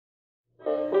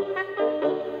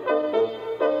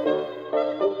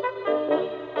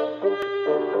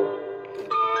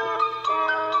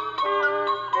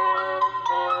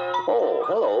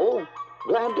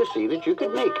to see that you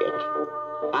could make it.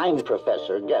 I'm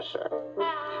Professor Guessor.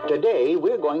 Today,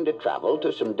 we're going to travel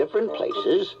to some different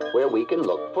places where we can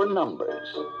look for numbers.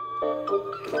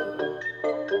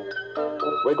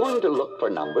 We're going to look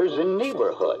for numbers in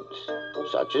neighborhoods,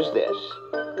 such as this.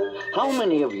 How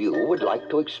many of you would like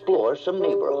to explore some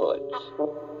neighborhoods?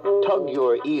 Tug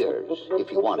your ears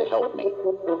if you want to help me.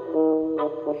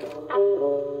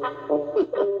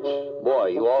 Boy,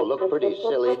 you all look pretty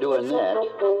silly doing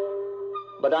that.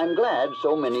 But I'm glad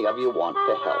so many of you want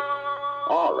to help.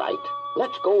 All right,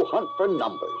 let's go hunt for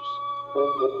numbers.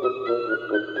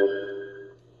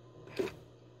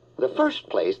 The first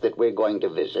place that we're going to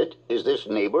visit is this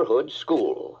neighborhood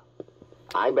school.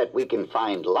 I bet we can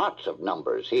find lots of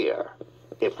numbers here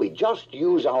if we just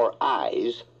use our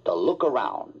eyes to look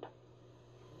around.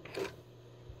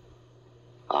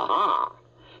 Aha!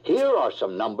 Here are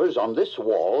some numbers on this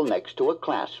wall next to a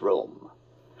classroom.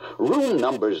 Room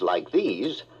numbers like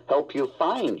these help you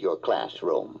find your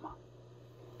classroom.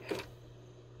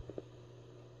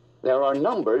 There are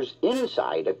numbers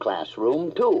inside a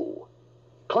classroom, too.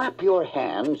 Clap your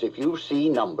hands if you see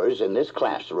numbers in this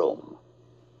classroom.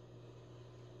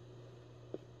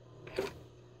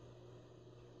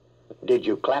 Did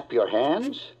you clap your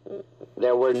hands?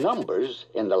 There were numbers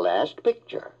in the last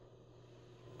picture.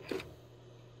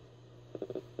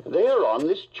 They're on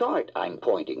this chart I'm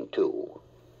pointing to.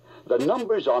 The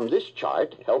numbers on this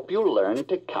chart help you learn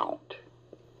to count.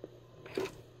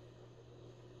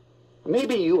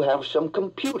 Maybe you have some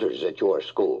computers at your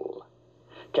school.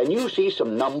 Can you see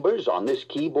some numbers on this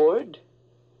keyboard?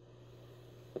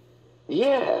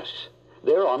 Yes,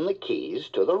 they're on the keys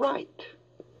to the right.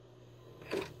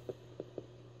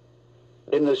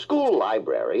 In the school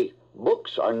library,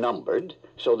 books are numbered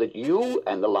so that you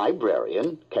and the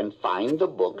librarian can find the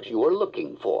books you are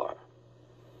looking for.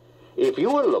 If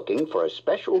you are looking for a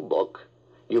special book,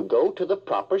 you go to the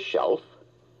proper shelf.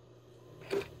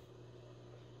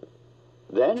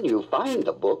 Then you find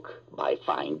the book by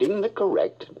finding the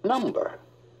correct number.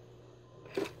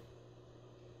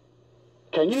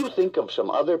 Can you think of some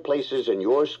other places in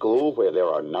your school where there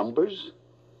are numbers?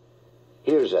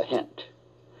 Here's a hint.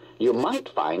 You might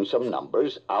find some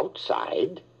numbers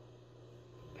outside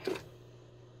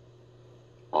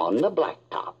on the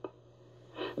blacktop.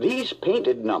 These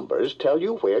painted numbers tell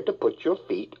you where to put your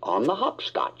feet on the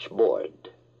hopscotch board.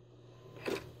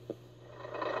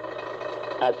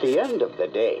 At the end of the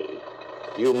day,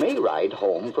 you may ride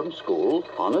home from school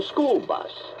on a school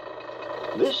bus.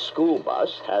 This school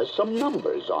bus has some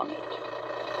numbers on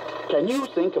it. Can you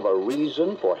think of a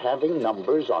reason for having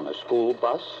numbers on a school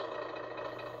bus?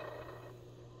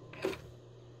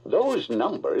 Those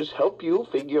numbers help you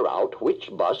figure out which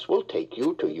bus will take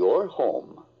you to your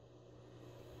home.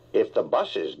 If the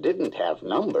buses didn't have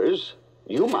numbers,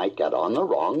 you might get on the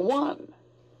wrong one.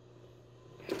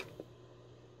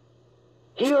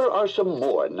 Here are some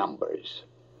more numbers.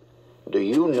 Do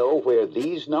you know where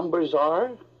these numbers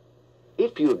are?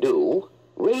 If you do,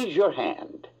 raise your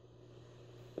hand.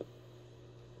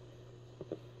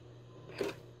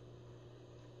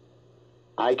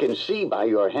 I can see by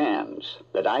your hands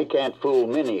that I can't fool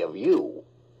many of you.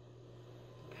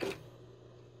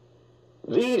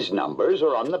 These numbers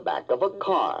are on the back of a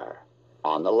car,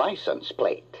 on the license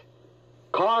plate.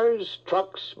 Cars,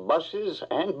 trucks, buses,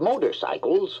 and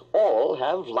motorcycles all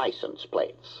have license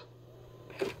plates.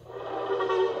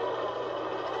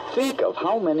 Think of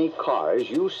how many cars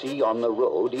you see on the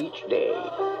road each day.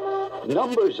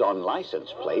 Numbers on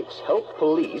license plates help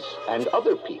police and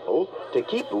other people to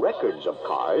keep records of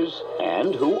cars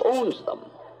and who owns them.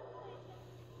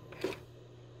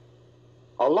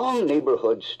 Along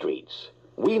neighborhood streets,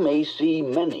 we may see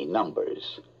many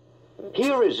numbers.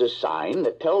 Here is a sign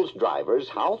that tells drivers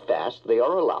how fast they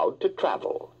are allowed to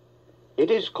travel.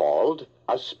 It is called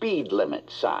a speed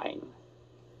limit sign.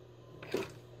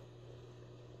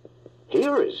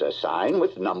 Here is a sign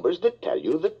with numbers that tell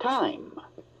you the time.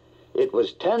 It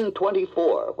was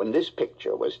 10:24 when this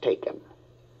picture was taken.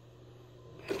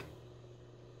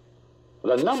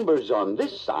 The numbers on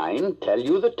this sign tell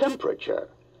you the temperature,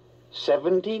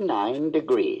 79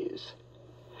 degrees.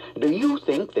 Do you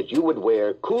think that you would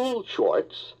wear cool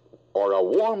shorts or a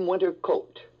warm winter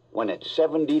coat when it's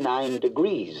 79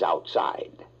 degrees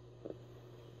outside?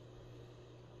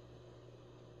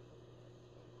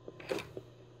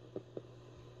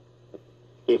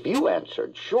 If you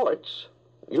answered shorts,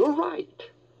 you're right.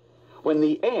 When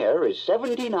the air is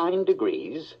 79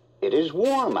 degrees, it is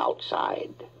warm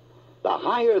outside. The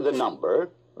higher the number,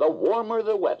 the warmer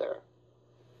the weather.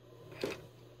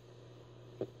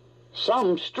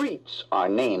 Some streets are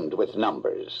named with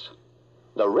numbers.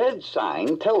 The red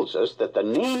sign tells us that the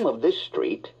name of this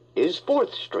street is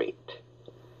 4th Street.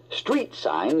 Street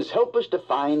signs help us to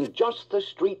find just the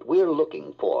street we're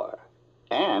looking for,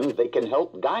 and they can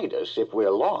help guide us if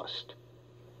we're lost.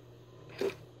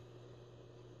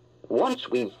 Once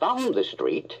we've found the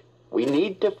street, we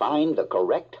need to find the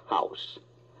correct house.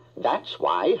 That's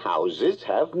why houses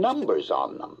have numbers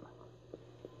on them.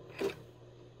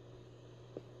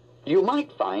 You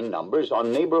might find numbers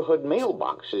on neighborhood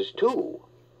mailboxes, too.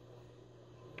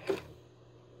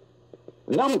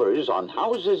 Numbers on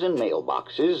houses and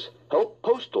mailboxes help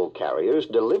postal carriers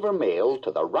deliver mail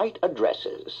to the right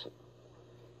addresses.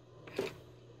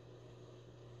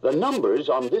 The numbers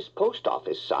on this post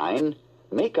office sign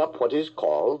make up what is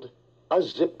called a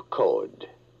zip code.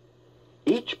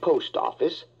 Each post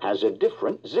office has a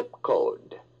different zip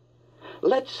code.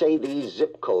 Let's say these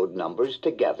zip code numbers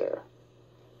together.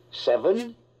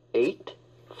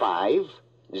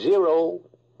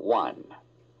 78501.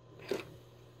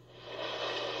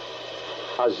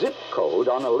 A zip code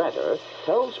on a letter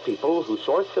tells people who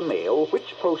sort the mail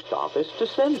which post office to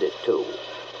send it to.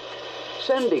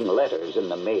 Sending letters in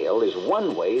the mail is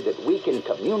one way that we can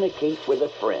communicate with a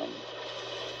friend.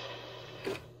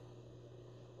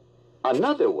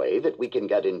 Another way that we can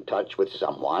get in touch with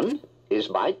someone is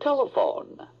by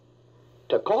telephone.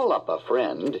 To call up a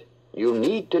friend, you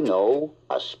need to know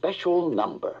a special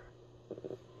number.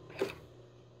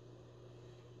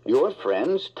 Your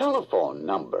friend's telephone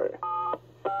number.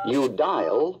 You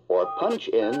dial or punch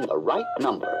in the right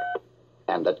number,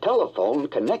 and the telephone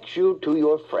connects you to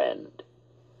your friend.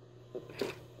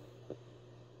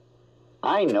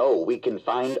 I know we can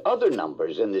find other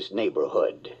numbers in this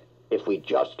neighborhood if we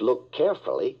just look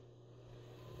carefully.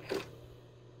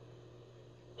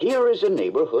 Here is a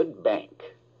neighborhood bank.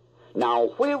 Now,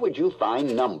 where would you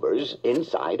find numbers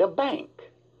inside a bank?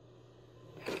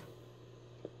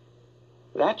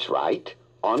 That's right,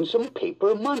 on some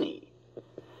paper money.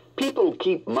 People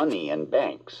keep money in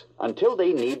banks until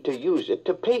they need to use it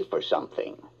to pay for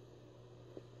something.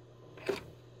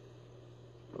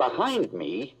 Behind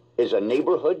me is a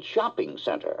neighborhood shopping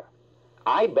center.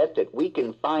 I bet that we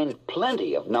can find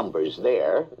plenty of numbers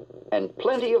there and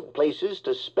plenty of places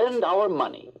to spend our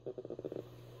money.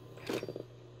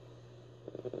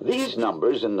 These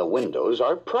numbers in the windows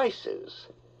are prices.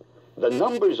 The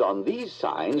numbers on these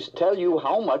signs tell you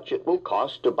how much it will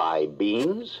cost to buy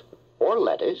beans, or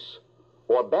lettuce,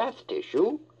 or bath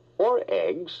tissue, or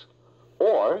eggs,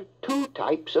 or 2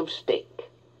 types of steak.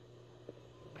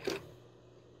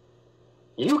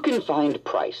 You can find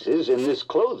prices in this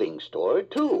clothing store,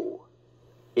 too.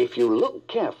 If you look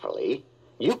carefully,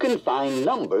 you can find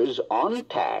numbers on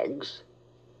tags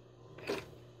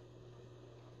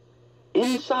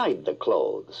inside the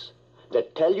clothes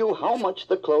that tell you how much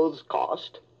the clothes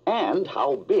cost and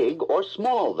how big or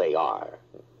small they are.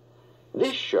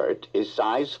 This shirt is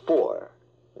size 4.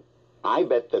 I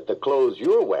bet that the clothes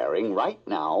you're wearing right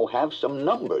now have some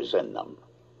numbers in them.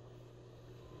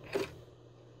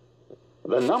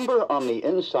 The number on the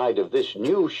inside of this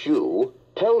new shoe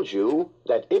tells you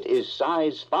that it is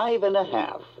size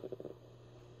 5.5.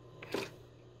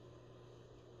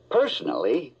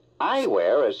 Personally, I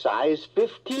wear a size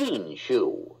 15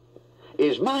 shoe.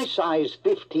 Is my size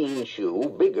 15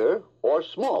 shoe bigger or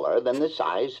smaller than the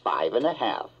size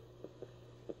 5.5?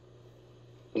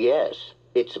 Yes,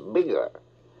 it's bigger.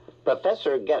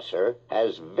 Professor Guessor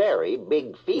has very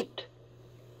big feet.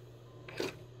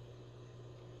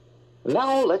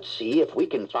 Now let's see if we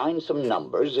can find some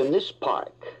numbers in this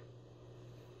park.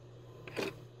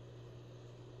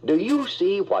 Do you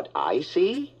see what I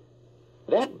see?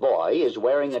 That boy is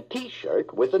wearing a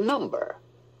T-shirt with a number.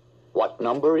 What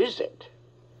number is it?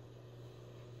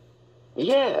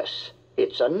 Yes,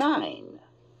 it's a 9.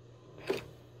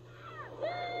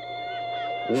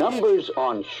 Numbers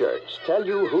on shirts tell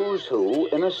you who's who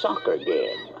in a soccer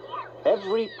game.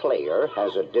 Every player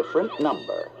has a different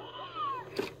number.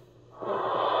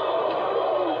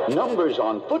 Numbers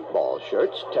on football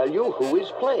shirts tell you who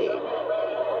is playing.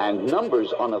 And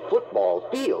numbers on a football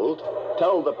field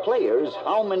tell the players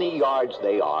how many yards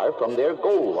they are from their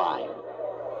goal line.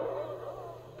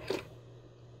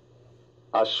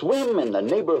 A swim in the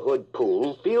neighborhood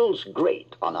pool feels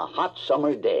great on a hot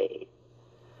summer day.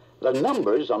 The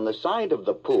numbers on the side of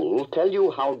the pool tell you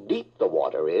how deep the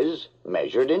water is,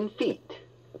 measured in feet.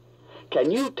 Can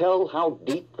you tell how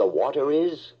deep the water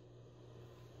is?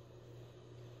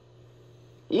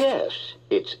 Yes,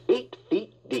 it's 8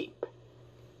 feet deep.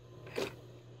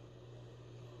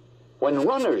 When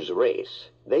runners race,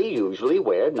 they usually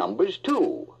wear numbers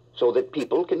too, so that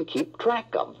people can keep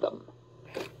track of them.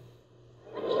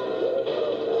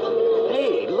 Hey,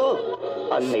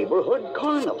 A neighborhood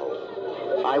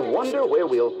carnival. I wonder where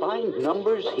we'll find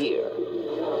numbers here.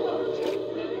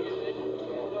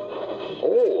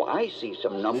 Oh, I see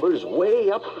some numbers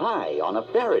way up high on a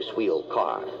Ferris wheel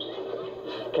car.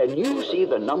 Can you see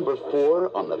the number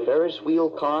 4 on the Ferris wheel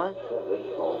car?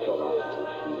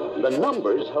 The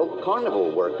numbers help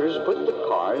carnival workers put the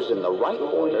cars in the right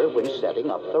order when setting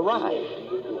up the ride.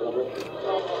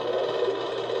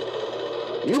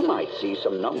 You might see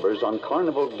some numbers on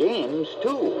carnival games,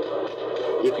 too.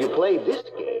 If you play this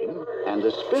game and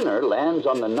the spinner lands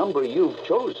on the number you've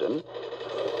chosen,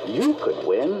 you could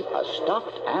win a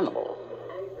stuffed animal.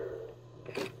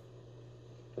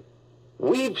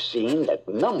 We've seen that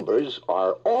numbers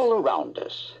are all around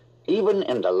us, even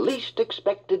in the least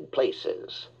expected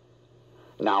places.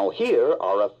 Now here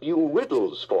are a few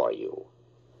riddles for you.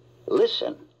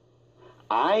 Listen.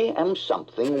 I am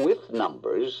something with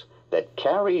numbers that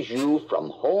carries you from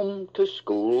home to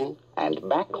school and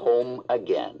back home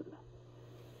again.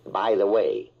 By the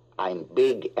way, I'm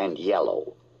big and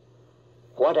yellow.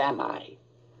 What am I?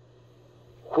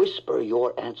 Whisper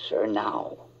your answer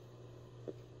now.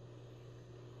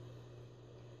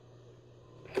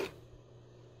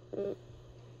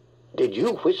 Did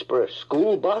you whisper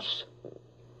school bus?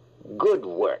 Good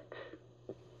work.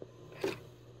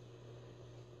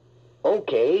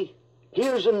 Okay,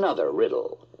 here's another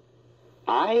riddle.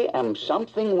 I am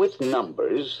something with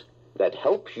numbers that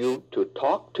helps you to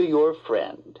talk to your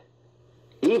friend,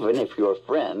 even if your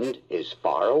friend is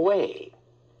far away.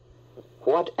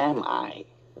 What am I?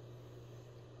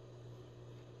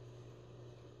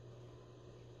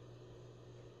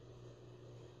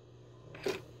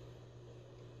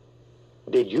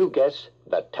 Did you guess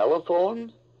the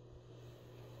telephone?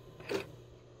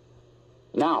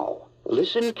 Now,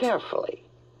 listen carefully.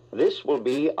 This will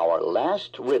be our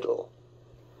last riddle.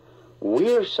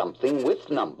 We're something with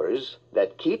numbers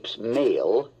that keeps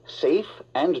mail safe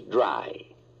and dry.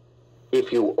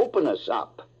 If you open us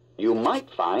up, you might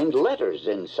find letters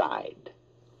inside.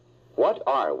 What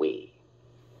are we?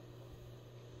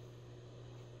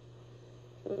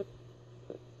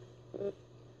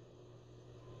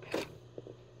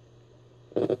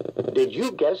 Did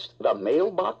you guess the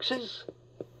mailboxes?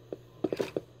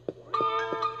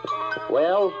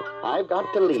 Well, I've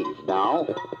got to leave now.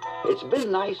 It's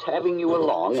been nice having you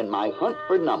along in my hunt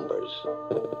for numbers.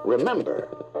 Remember,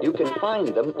 you can find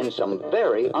them in some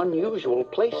very unusual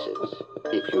places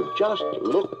if you just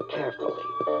look carefully.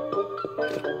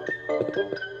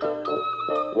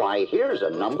 Why, here's a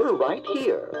number right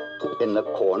here in the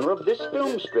corner of this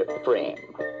film strip frame.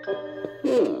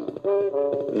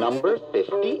 Number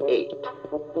 58.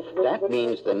 That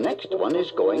means the next one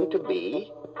is going to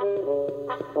be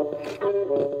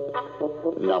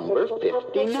number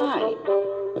 59.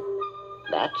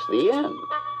 That's the end.